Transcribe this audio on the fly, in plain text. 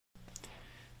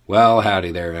Well,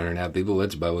 howdy there, Internet people.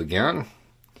 It's Bo again.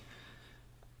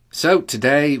 So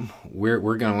today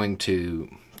we're going to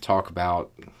talk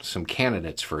about some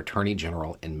candidates for Attorney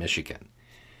General in Michigan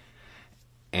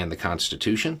and the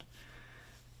Constitution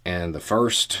and the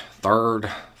First,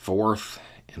 Third, Fourth,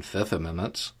 and Fifth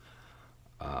Amendments,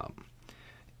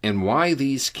 and why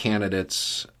these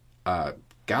candidates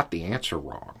got the answer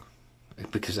wrong,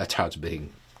 because that's how it's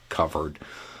being covered.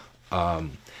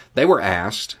 They were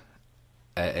asked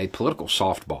a political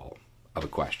softball of a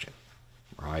question,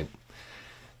 right?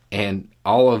 And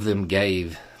all of them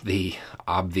gave the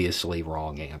obviously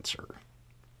wrong answer.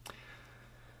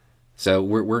 So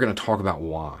we're going to talk about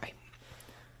why.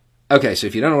 Okay, so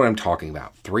if you don't know what I'm talking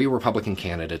about, 3 Republican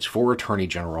candidates for Attorney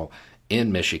General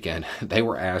in Michigan, they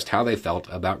were asked how they felt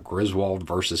about Griswold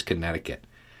versus Connecticut.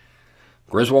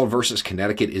 Griswold versus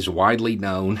Connecticut is widely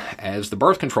known as the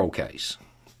birth control case,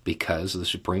 because the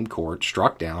Supreme Court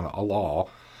struck down a law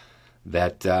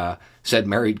that said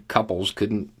married couples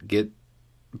couldn't get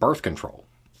birth control.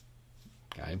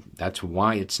 Okay, that's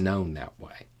why it's known that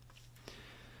way.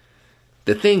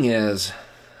 The thing is,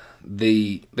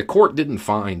 the court didn't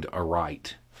find a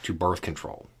right to birth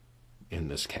control in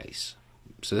this case.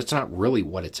 So that's not really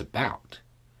what it's about.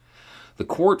 The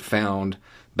court found,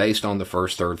 based on the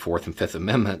First, Third, Fourth, and Fifth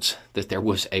Amendments, that there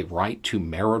was a right to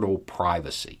marital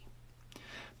privacy.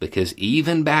 Because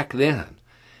even back then,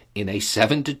 in a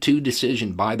 7-2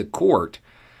 decision by the court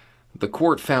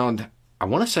found, I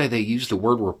want to say they used the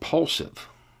word repulsive.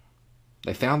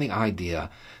 They found the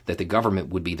idea that the government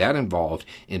would be that involved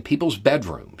in people's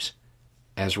bedrooms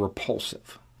as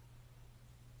repulsive.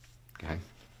 Okay?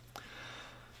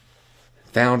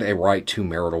 Found a right to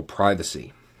marital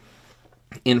privacy.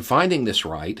 In finding this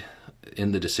right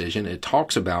in the decision, it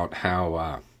talks about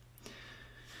how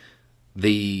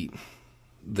the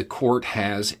court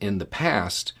has in the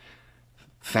past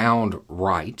found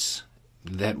rights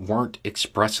that weren't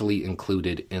expressly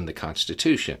included in the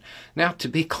Constitution. Now, to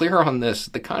be clear on this,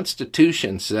 the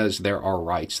Constitution says there are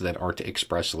rights that aren't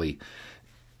expressly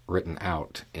written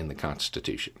out in the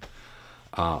Constitution.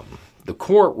 The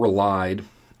court relied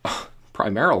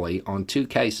primarily on 2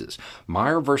 cases,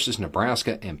 Meyer versus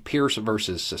Nebraska and Pierce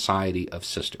versus Society of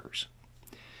Sisters.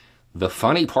 The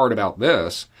funny part about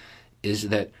this is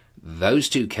that those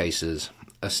 2 cases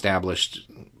established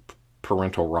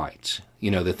parental rights. You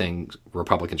know, the things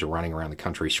Republicans are running around the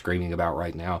country screaming about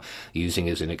right now, using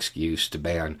as an excuse to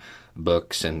ban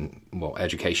books and, well,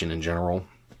 education in general.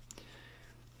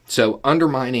 So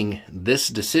undermining this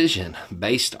decision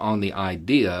based on the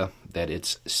idea that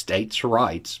it's states'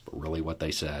 rights, really what they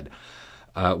said,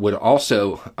 would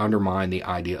also undermine the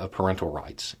idea of parental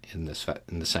rights in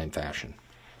the same fashion.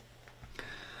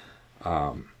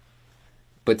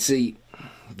 But see,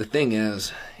 the thing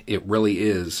is, it really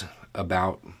is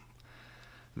about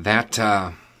that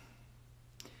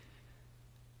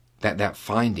that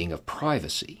finding of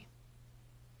privacy.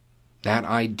 That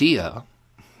idea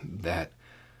that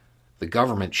the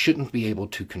government shouldn't be able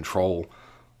to control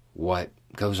what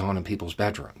goes on in people's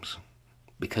bedrooms,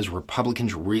 because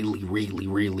Republicans really, really,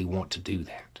 really want to do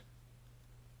that.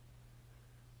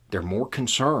 They're more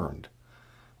concerned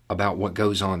about what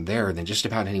goes on there than just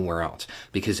about anywhere else.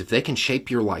 Because if they can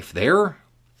shape your life there,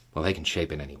 well, they can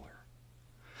shape it anywhere.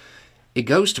 It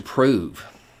goes to prove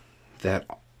that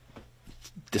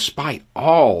despite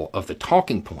all of the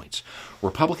talking points,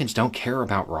 Republicans don't care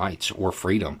about rights or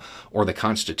freedom or the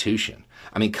Constitution.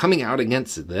 I mean, coming out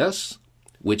against this,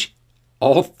 which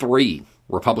all 3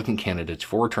 Republican candidates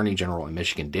for Attorney General in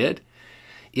Michigan did,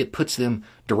 it puts them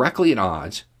directly at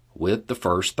odds with the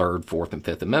First, Third, Fourth, and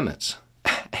Fifth Amendments.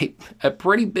 A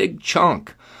pretty big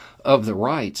chunk of the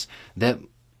rights that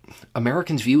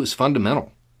Americans view as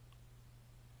fundamental.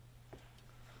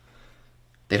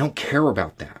 They don't care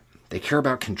about that. They care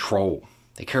about control.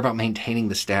 They care about maintaining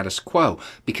the status quo,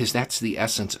 because that's the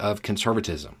essence of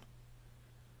conservatism.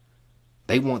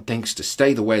 They want things to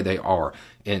stay the way they are.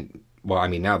 And, well, I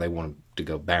mean, now they want to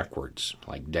go backwards,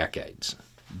 like decades.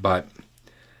 But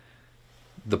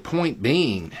the point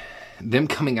being, them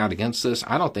coming out against this,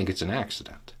 I don't think it's an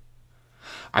accident.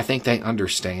 I think they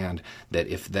understand that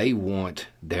if they want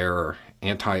their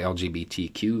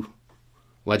anti-LGBTQ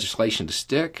legislation to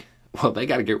stick, well, they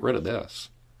got to get rid of this.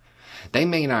 They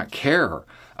may not care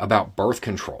about birth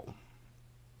control,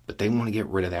 but they want to get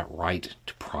rid of that right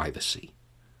to privacy.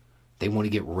 They want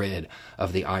to get rid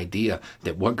of the idea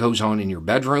that what goes on in your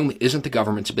bedroom isn't the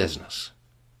government's business.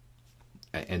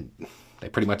 And they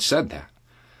pretty much said that,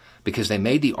 because they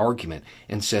made the argument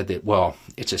and said that, well,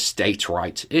 it's a states'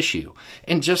 rights issue.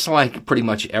 And just like pretty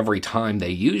much every time they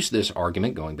use this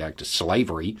argument, going back to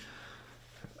slavery,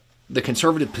 The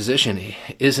conservative position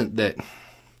isn't that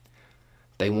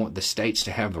they want the states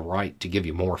to have the right to give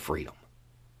you more freedom.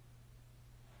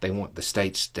 They want the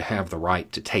states to have the right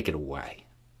to take it away.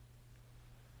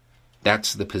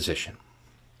 That's the position.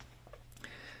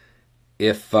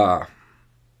 If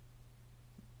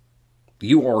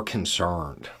you are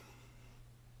concerned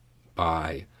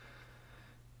by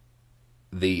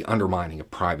the undermining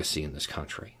of privacy in this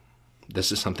country,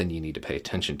 this is something you need to pay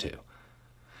attention to.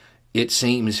 It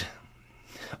seems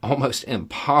almost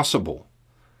impossible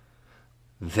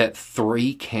that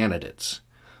 3 candidates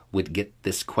would get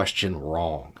this question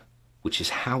wrong, which is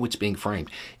how it's being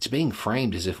framed. It's being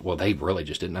framed as if, well, they really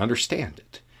just didn't understand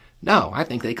it. No, I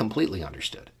think they completely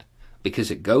understood it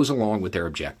because it goes along with their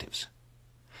objectives.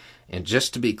 And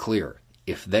just to be clear,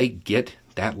 if they get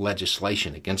that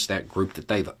legislation against that group that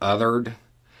they've othered,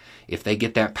 if they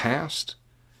get that passed,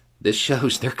 this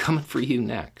shows they're coming for you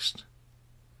next.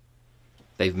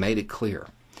 They've made it clear.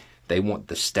 They want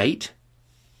the state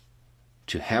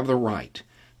to have the right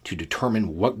to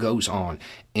determine what goes on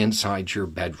inside your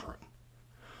bedroom.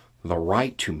 The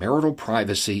right to marital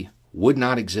privacy would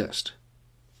not exist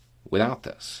without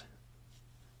this.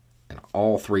 And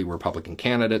all 3 Republican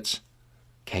candidates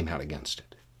came out against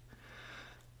it.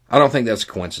 I don't think that's a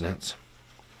coincidence.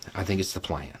 I think it's the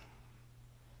plan.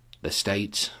 The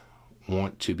states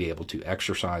want to be able to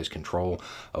exercise control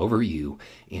over you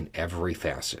in every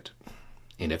facet.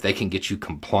 And if they can get you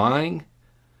complying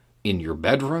in your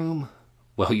bedroom,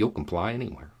 well, you'll comply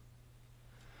anywhere.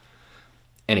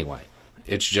 Anyway,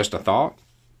 it's just a thought.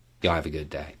 Y'all have a good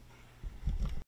day.